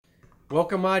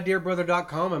Welcome,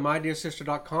 mydearbrother.com and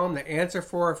mydearsister.com, the answer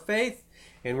for our faith.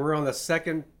 And we're on the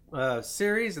second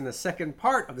series and the second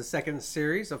part of the second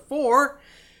series of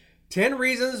 10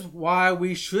 reasons why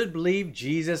we should believe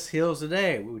Jesus heals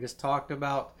today. We just talked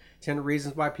about 10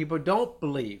 reasons why people don't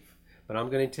believe. But I'm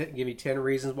going to give you 10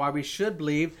 reasons why we should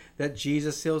believe that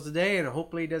Jesus heals today. And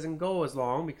hopefully it doesn't go as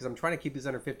long because I'm trying to keep these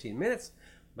under 15 minutes.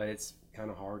 But it's kind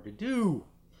of hard to do.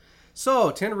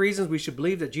 So, 10 reasons we should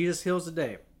believe that Jesus heals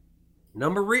today.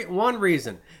 Number one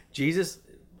reason Jesus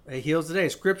heals today.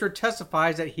 Scripture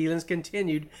testifies that healings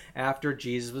continued after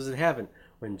Jesus was in heaven.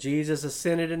 When Jesus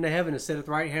ascended into heaven and sat at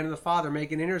the right hand of the Father,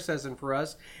 making intercession for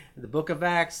us, in the book of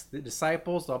Acts, the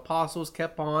disciples, the apostles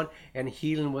kept on, and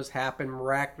healing was happening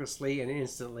miraculously and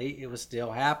instantly. It was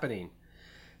still happening.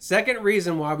 Second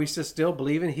reason why we should still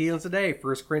believe in healing today.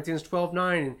 1 Corinthians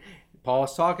 12:9, and Paul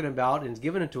is talking about and is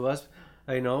given it to us,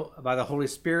 by the Holy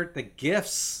Spirit, the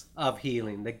gifts of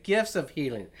healing. The gifts of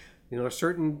healing.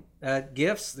 Certain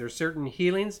gifts, there's certain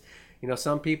healings.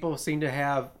 Some people seem to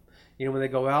have, when they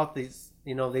go out,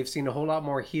 they've seen a whole lot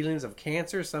more healings of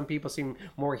cancer. Some people see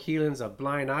more healings of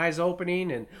blind eyes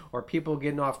opening, or people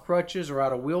getting off crutches or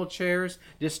out of wheelchairs.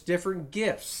 Just different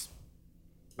gifts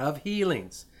of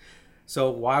healings. So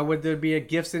why would there be a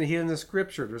gifts and healing in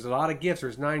Scripture? There's a lot of gifts.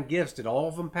 There's 9 gifts. Did all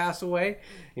of them pass away?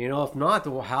 If not,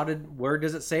 where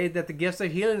does it say that the gifts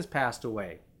of healings passed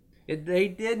away? They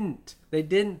didn't. They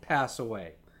didn't pass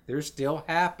away. They're still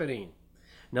happening.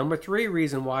 Number 3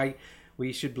 reason why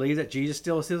we should believe that Jesus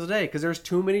still heals today, because there's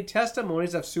too many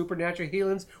testimonies of supernatural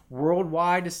healings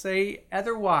worldwide to say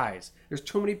otherwise. There's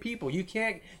too many people. You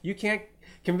can't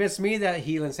convince me that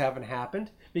healings haven't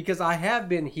happened, because I have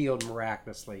been healed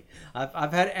miraculously.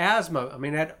 I've had asthma. I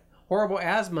had horrible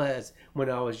asthma when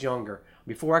I was younger.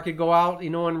 Before I could go out,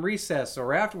 in recess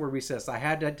or afterward recess, I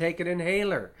had to take an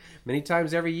inhaler. Many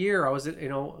times every year, I was,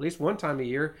 at least one time a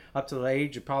year, up to the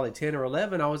age of probably 10 or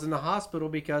 11, I was in the hospital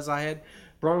because I had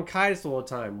bronchitis all the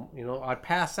time. I'd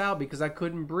pass out because I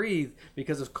couldn't breathe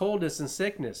because of coldness and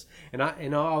sickness. And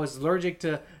I was allergic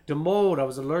to mold. I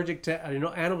was allergic to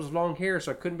animals with long hair,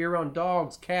 so I couldn't be around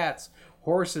dogs, cats,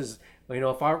 horses.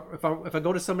 If I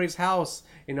go to somebody's house,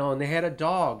 and they had a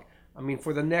dog,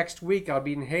 for the next week I'd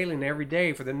be inhaling every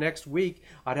day. For the next week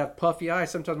I'd have puffy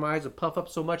eyes. Sometimes my eyes would puff up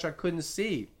so much I couldn't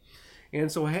see. And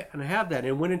so I have that.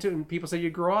 And people say you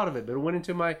grow out of it, but it went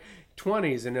into my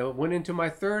 20s and it went into my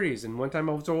 30s. And one time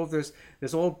I was over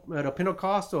this old at a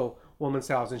Pentecostal woman's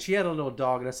house, and she had a little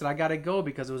dog, and I said, I got to go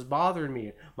because it was bothering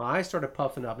me. My eyes started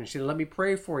puffing up, and she said, let me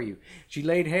pray for you. She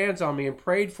laid hands on me and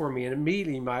prayed for me, and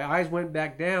immediately my eyes went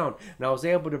back down, and I was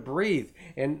able to breathe.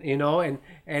 And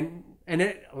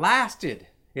it lasted.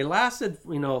 It lasted,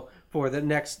 for the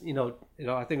next,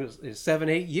 I think it was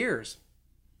 7-8 years.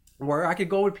 Where I could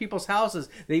go to people's houses.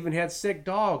 They even had sick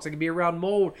dogs. I could be around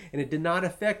mold, and it did not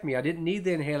affect me. I didn't need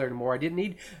the inhaler anymore. I didn't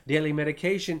need daily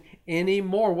medication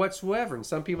anymore whatsoever. And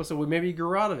some people said, well, maybe you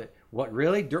grew out of it. What,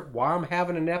 really? While I'm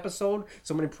having an episode,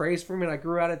 somebody prays for me and I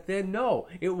grew out of it then? No,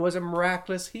 it was a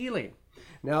miraculous healing.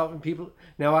 Now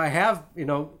I have,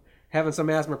 having some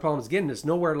asthma problems again. It's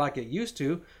nowhere like it used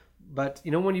to. But,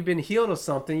 when you've been healed of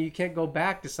something, you can't go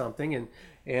back to something.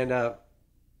 I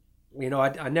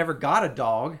never got a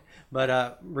dog,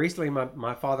 but recently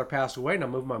my father passed away, and I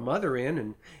moved my mother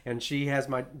in, and she has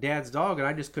my dad's dog, and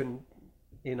I just couldn't,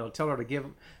 tell her to give,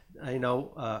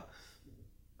 the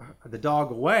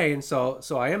dog away, and so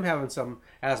I am having some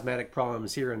asthmatic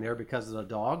problems here and there because of the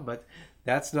dog, but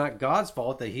that's not God's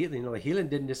fault. The healing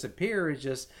didn't disappear. It's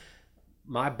just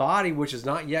my body, which is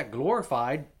not yet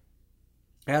glorified,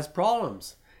 has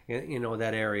problems in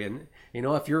that area. And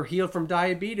if you're healed from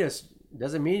diabetes,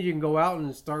 doesn't mean you can go out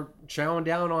and start chowing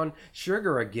down on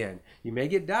sugar again. You may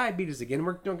get diabetes again.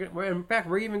 In fact,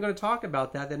 we're even going to talk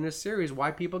about that in this series, why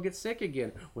people get sick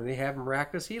again when they have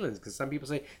miraculous healings. Because some people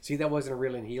say, see, that wasn't a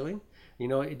real healing.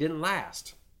 It didn't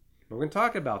last. We're going to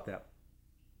talk about that.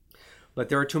 But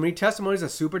there are too many testimonies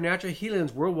of supernatural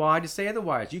healings worldwide to say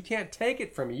otherwise. You can't take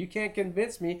it from me. You can't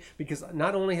convince me, because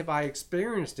not only have I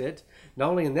experienced it, not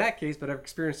only in that case, but I've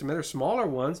experienced some other smaller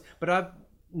ones, but I've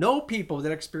know people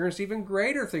that experience even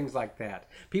greater things like that.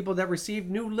 People that received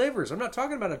new livers. I'm not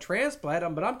talking about a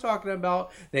transplant, but I'm talking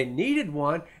about they needed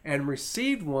one and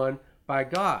received one by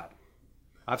God.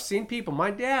 I've seen people,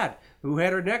 my dad, who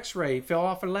had an x-ray, he fell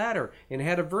off a ladder and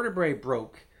had a vertebrae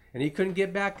broke, and he couldn't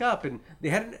get back up. And they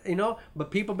had,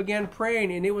 but people began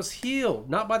praying, and it was healed.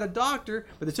 Not by the doctor,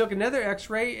 but they took another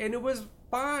x-ray, and it was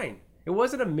fine. It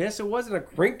wasn't a miss. It wasn't a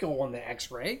crinkle on the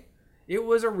x-ray. It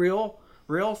was a real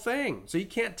thing. So you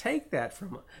can't take that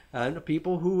from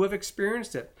people who have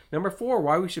experienced it. Number 4,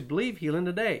 why we should believe healing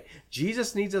today.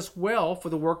 Jesus needs us well for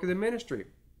the work of the ministry.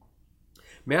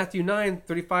 Matthew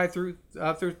 9:35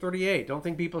 through 38. Don't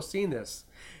think people have seen this.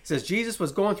 It says, Jesus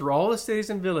was going through all the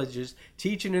cities and villages,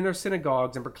 teaching in their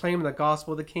synagogues and proclaiming the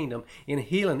gospel of the kingdom, and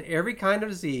healing every kind of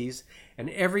disease and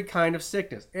every kind of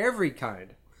sickness. Every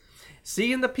kind.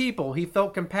 Seeing the people, he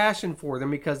felt compassion for them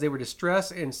because they were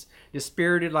distressed and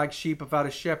dispirited like sheep without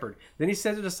a shepherd. Then he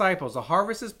said to the disciples, the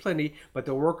harvest is plenty, but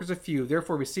the workers are few.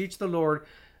 Therefore beseech the Lord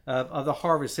of the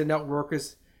harvest, send out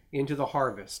workers into the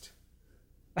harvest.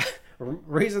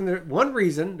 One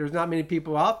reason there's not many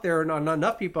people out there, not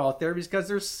enough people out there, is because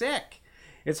they're sick.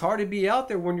 It's hard to be out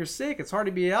there when you're sick. It's hard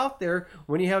to be out there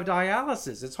when you have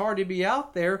dialysis. It's hard to be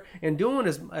out there and doing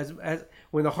as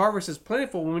when the harvest is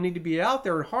plentiful, when we need to be out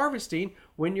there and harvesting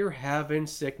when you're having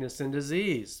sickness and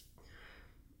disease.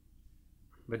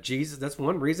 But Jesus, that's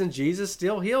one reason Jesus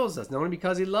still heals us. Not only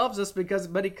because he loves us,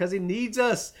 but because he needs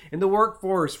us in the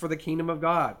workforce for the kingdom of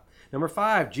God. Number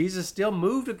 5, Jesus still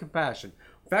moved with compassion.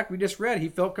 In fact, we just read he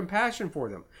felt compassion for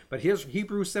them. But here's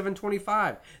Hebrews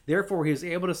 7:25. Therefore, he is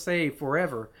able to save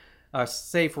forever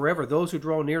those who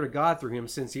draw near to God through him,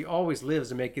 since he always lives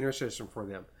to make intercession for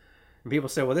them. And people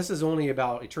say, well, this is only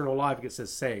about eternal life. It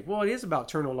says save. Well, it is about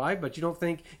eternal life, but you don't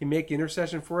think he make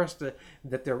intercession for us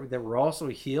that we're also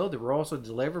healed, that we're also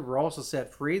delivered, we're also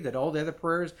set free, that all the other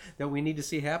prayers that we need to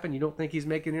see happen, you don't think he's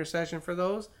making intercession for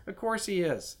those? Of course he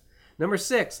is. Number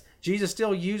 6, Jesus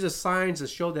still uses signs to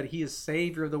show that he is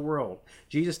Savior of the world.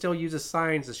 Jesus still uses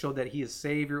signs to show that he is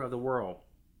Savior of the world.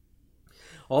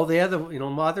 All the other,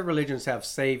 other religions have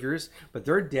saviors, but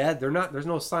they're dead. There's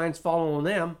no signs following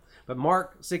them. But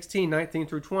Mark 16:19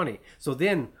 through 20. So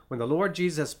then, when the Lord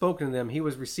Jesus had spoken to them, he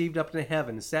was received up into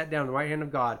heaven and sat down at the right hand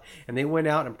of God. And they went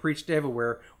out and preached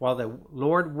everywhere, while the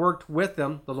Lord worked with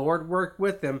them. The Lord worked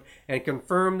with them and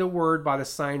confirmed the word by the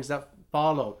signs that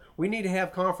followed. We need to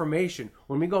have confirmation.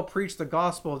 When we go preach the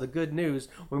gospel of the good news,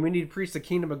 when we need to preach the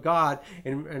kingdom of God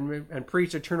and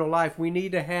preach eternal life, we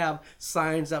need to have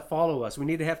signs that follow us. We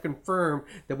need to have confirmed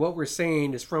that what we're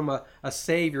saying is from a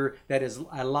Savior that is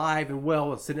alive and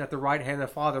well and sitting at the right hand of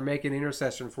the Father making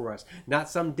intercession for us. Not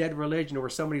some dead religion where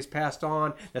somebody's passed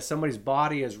on, that somebody's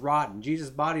body is rotten.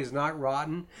 Jesus' body is not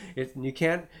rotten. You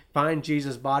can't find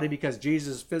Jesus' body because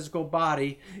Jesus' physical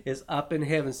body is up in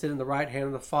heaven sitting at the right hand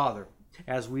of the Father,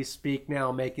 as we speak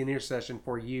now, making intercession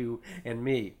for you and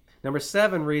me. Number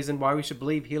 7 reason why we should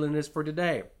believe healing is for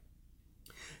today.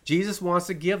 Jesus wants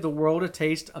to give the world a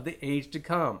taste of the age to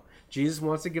come. Jesus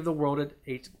wants to give the world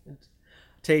a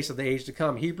taste of the age to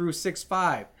come. Hebrews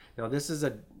 6:5. Now this is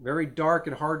a very dark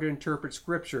and hard to interpret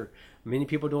scripture. Many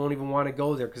people don't even want to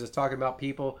go there because it's talking about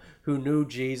people who knew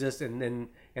Jesus and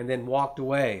then walked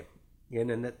away,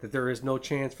 and that there is no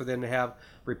chance for them to have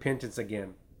repentance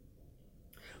again.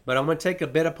 But I'm going to take a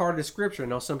bit apart of the scripture.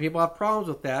 Now, some people have problems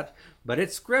with that, but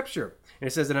it's scripture. And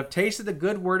it says, and have tasted the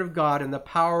good word of God and the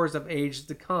powers of ages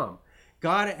to come.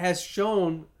 God has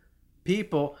shown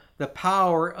people the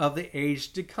power of the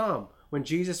age to come. When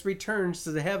Jesus returns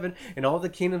to the heaven and all the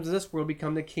kingdoms of this world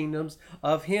become the kingdoms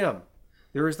of him.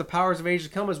 There is the powers of age to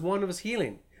come as one of his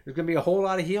healing. There's going to be a whole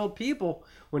lot of healed people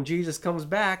when Jesus comes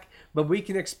back, but we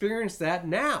can experience that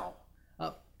now.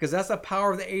 Because that's the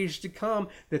power of the age to come.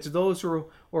 That to those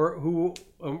who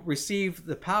receive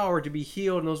the power to be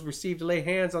healed, and those who receive to lay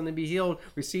hands on them to be healed,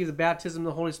 receive the baptism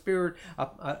of the Holy Spirit.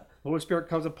 The Holy Spirit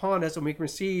comes upon us, and we can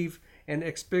receive and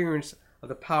experience of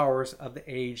the powers of the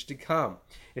age to come.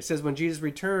 It says when Jesus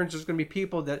returns, there's going to be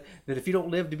people that if you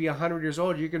don't live to be 100 years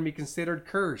old, you're going to be considered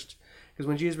cursed. Because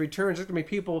when Jesus returns, there's going to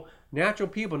be people, natural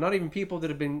people, not even people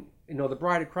that have been, the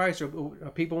bride of Christ, or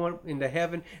people who went into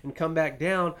heaven and come back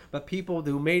down, but people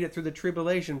who made it through the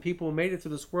tribulation, people who made it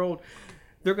through this world.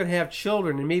 They're going to have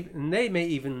children, and they may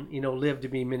even, live to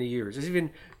be many years.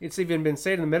 It's even been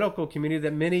said in the medical community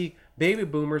that many baby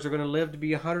boomers are going to live to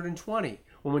be 120.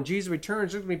 Well, when Jesus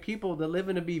returns, there's going to be people that live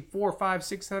to be 400, 500,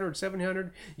 600,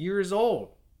 700 years old.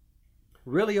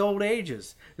 Really old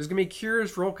ages. There's going to be cures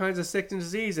for all kinds of sickness and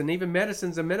disease, and even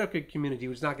medicines and medical community,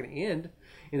 which is not going to end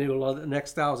in the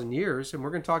next 1,000 years. And we're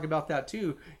going to talk about that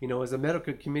too. Is the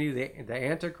medical community the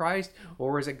Antichrist,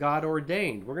 or is it God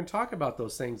ordained? We're going to talk about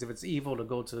those things. If it's evil to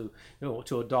go to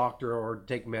to a doctor or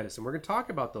take medicine, we're going to talk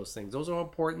about those things. Those are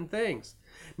important things.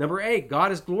 Number 8,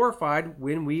 God is glorified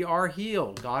when we are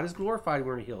healed. God is glorified when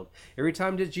we're healed. Every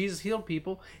time that Jesus healed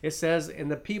people, it says,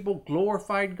 and the people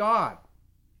glorified God.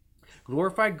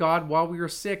 Glorify God while we are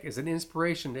sick is an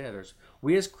inspiration to others.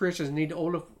 We as Christians need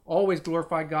to always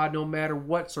glorify God no matter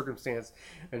what circumstance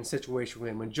and situation we're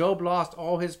in. When Job lost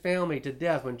all his family to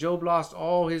death, when Job lost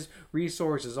all his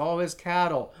resources, all his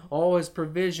cattle, all his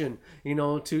provision,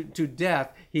 to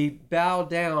death, he bowed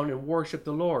down and worshiped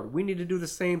the Lord. We need to do the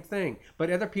same thing.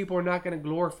 But other people are not going to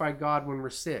glorify God when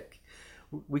we're sick.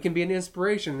 We can be an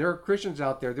inspiration. There are Christians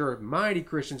out there. There are mighty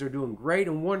Christians who are doing great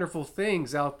and wonderful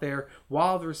things out there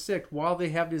while they're sick, while they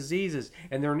have diseases.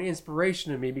 And they're an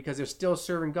inspiration to me because they're still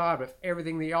serving God with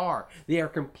everything they are. They are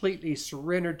completely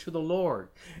surrendered to the Lord.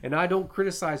 And I don't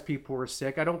criticize people who are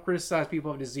sick. I don't criticize people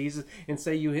who have diseases and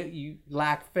say you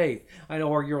lack faith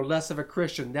or you're less of a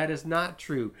Christian. That is not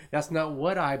true. That's not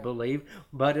what I believe.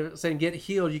 But saying get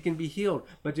healed, you can be healed.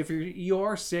 But if you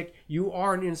are sick, you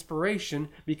are an inspiration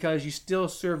because you still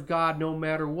serve God no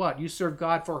matter what. You serve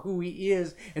God for who He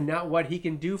is and not what He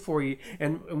can do for you.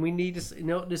 And we need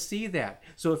to see that.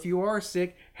 So if you are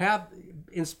sick,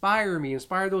 inspire me,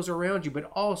 inspire those around you,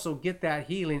 but also get that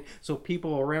healing so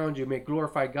people around you may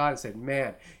glorify God and say,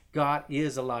 man, God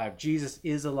is alive. Jesus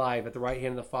is alive at the right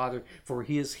hand of the Father, for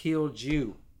He has healed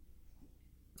you.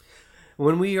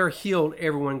 When we are healed,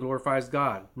 everyone glorifies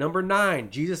God. Number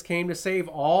 9, Jesus came to save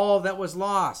all that was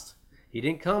lost. He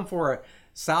didn't come for a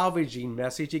salvaging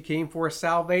message. He came for a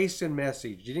salvation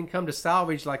message. He didn't come to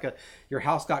salvage like your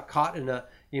house got caught in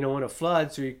a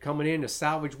flood, so you're coming in to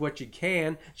salvage what you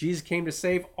can. Jesus came to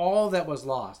save all that was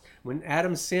lost. When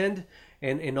Adam sinned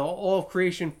and all of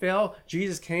creation fell,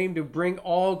 Jesus came to bring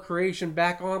all creation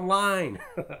back online.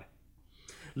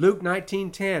 Luke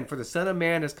 19:10, for the Son of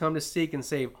Man has come to seek and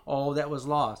save all that was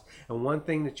lost. And one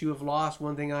thing that you have lost,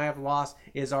 one thing I have lost,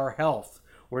 is our health.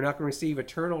 We're not going to receive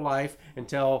eternal life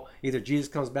until either Jesus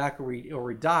comes back or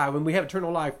we die. When we have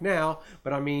eternal life now,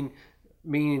 but I mean,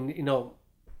 living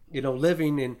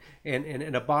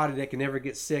in a body that can never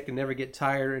get sick and never get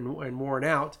tired and worn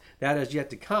out, that is yet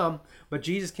to come. But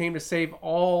Jesus came to save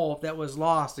all that was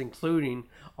lost, including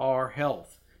our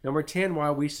health. Number 10,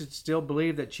 why we should still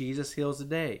believe that Jesus heals the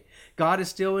day. God is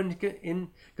still into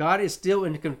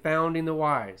confounding the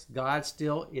wise. God's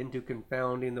still into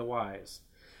confounding the wise.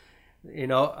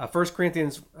 1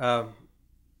 Corinthians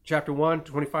chapter 1,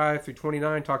 25 through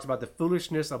 29 talks about the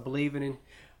foolishness of believing.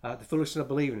 It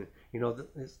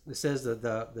says that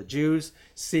the Jews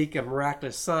seek a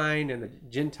miraculous sign, and the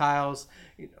Gentiles,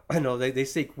 they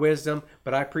seek wisdom.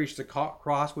 But I preach the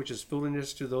cross, which is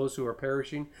foolishness to those who are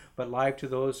perishing, but life to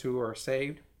those who are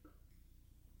saved.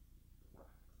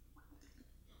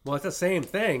 Well, it's the same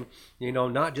thing,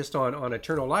 not just on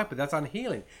eternal life, but that's on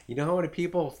healing. You know how many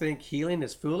people think healing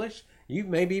is foolish? You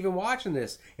may be even watching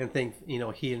this and think,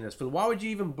 healing is foolish. Why would you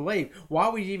even believe? Why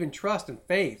would you even trust in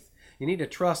faith? You need to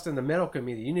trust in the medical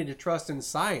community. You need to trust in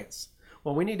science.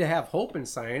 Well, we need to have hope in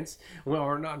science,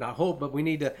 or not hope, but we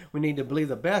need to believe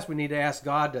the best. We need to ask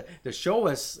God to show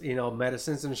us,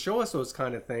 medicines and show us those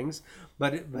kind of things.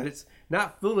 But it's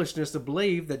not foolishness to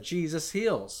believe that Jesus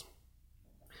heals.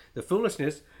 The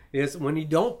foolishness is when you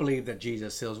don't believe that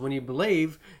Jesus heals. When you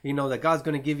believe, that God's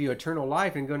going to give you eternal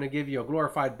life and going to give you a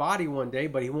glorified body one day,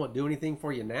 but He won't do anything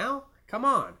for you now? Come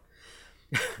on.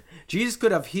 Jesus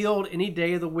could have healed any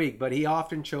day of the week, but He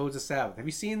often chose the Sabbath. Have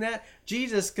you seen that?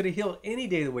 Jesus could have healed any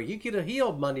day of the week. He could have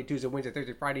healed Monday, Tuesday, Wednesday,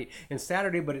 Thursday, Friday, and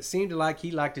Saturday, but it seemed like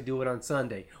He liked to do it on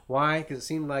Sunday. Why? Because it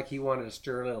seemed like He wanted to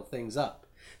stir little things up.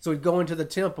 So He'd go into the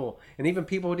temple, and even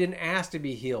people who didn't ask to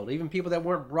be healed, even people that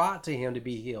weren't brought to Him to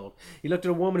be healed. He looked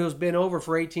at a woman who's been over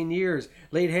for 18 years,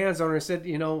 laid hands on her and said,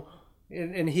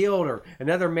 and healed her.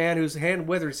 Another man whose hand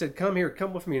withered said, come here,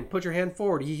 come with me and put your hand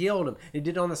forward. He healed him. He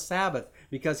did it on the Sabbath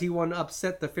because He wanted to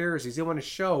upset the Pharisees. He wanted to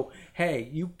show, hey,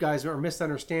 you guys are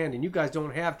misunderstanding. You guys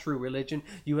don't have true religion.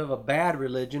 You have a bad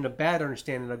religion, a bad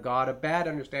understanding of God, a bad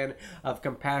understanding of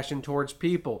compassion towards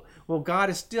people. Well, God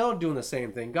is still doing the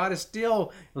same thing. God is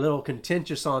still a little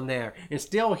contentious on there and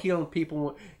still healing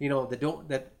people,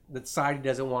 that society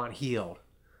doesn't want healed.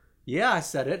 Yeah, I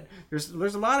said it. There's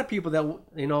a lot of people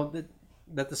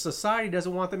that the society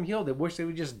doesn't want them healed. They wish they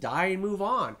would just die and move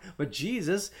on. But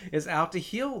Jesus is out to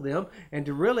heal them and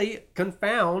to really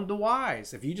confound the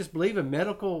wise. If you just believe in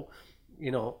medical,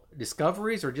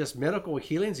 discoveries or just medical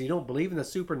healings, you don't believe in the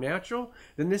supernatural,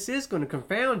 then this is going to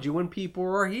confound you when people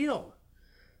are healed.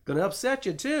 Going to upset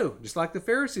you too, just like the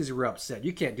Pharisees were upset.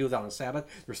 You can't do that on the Sabbath.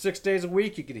 There's 6 days a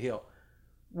week you could heal.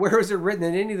 Where is it written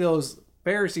that any of those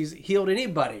Pharisees healed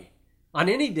anybody on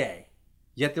any day?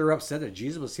 Yet they're upset that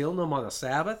Jesus was healing them on the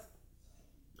Sabbath.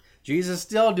 Jesus is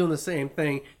still doing the same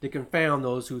thing to confound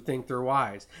those who think they're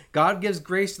wise. God gives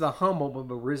grace to the humble,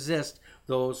 but resists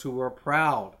those who are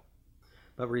proud.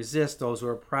 but resist those who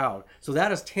are proud. So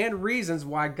that is 10 reasons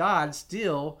why God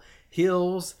still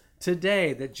heals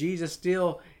today, that Jesus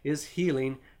still is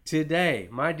healing today.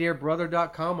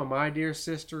 MyDearBrother.com and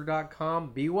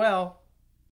MyDearSister.com. Be well.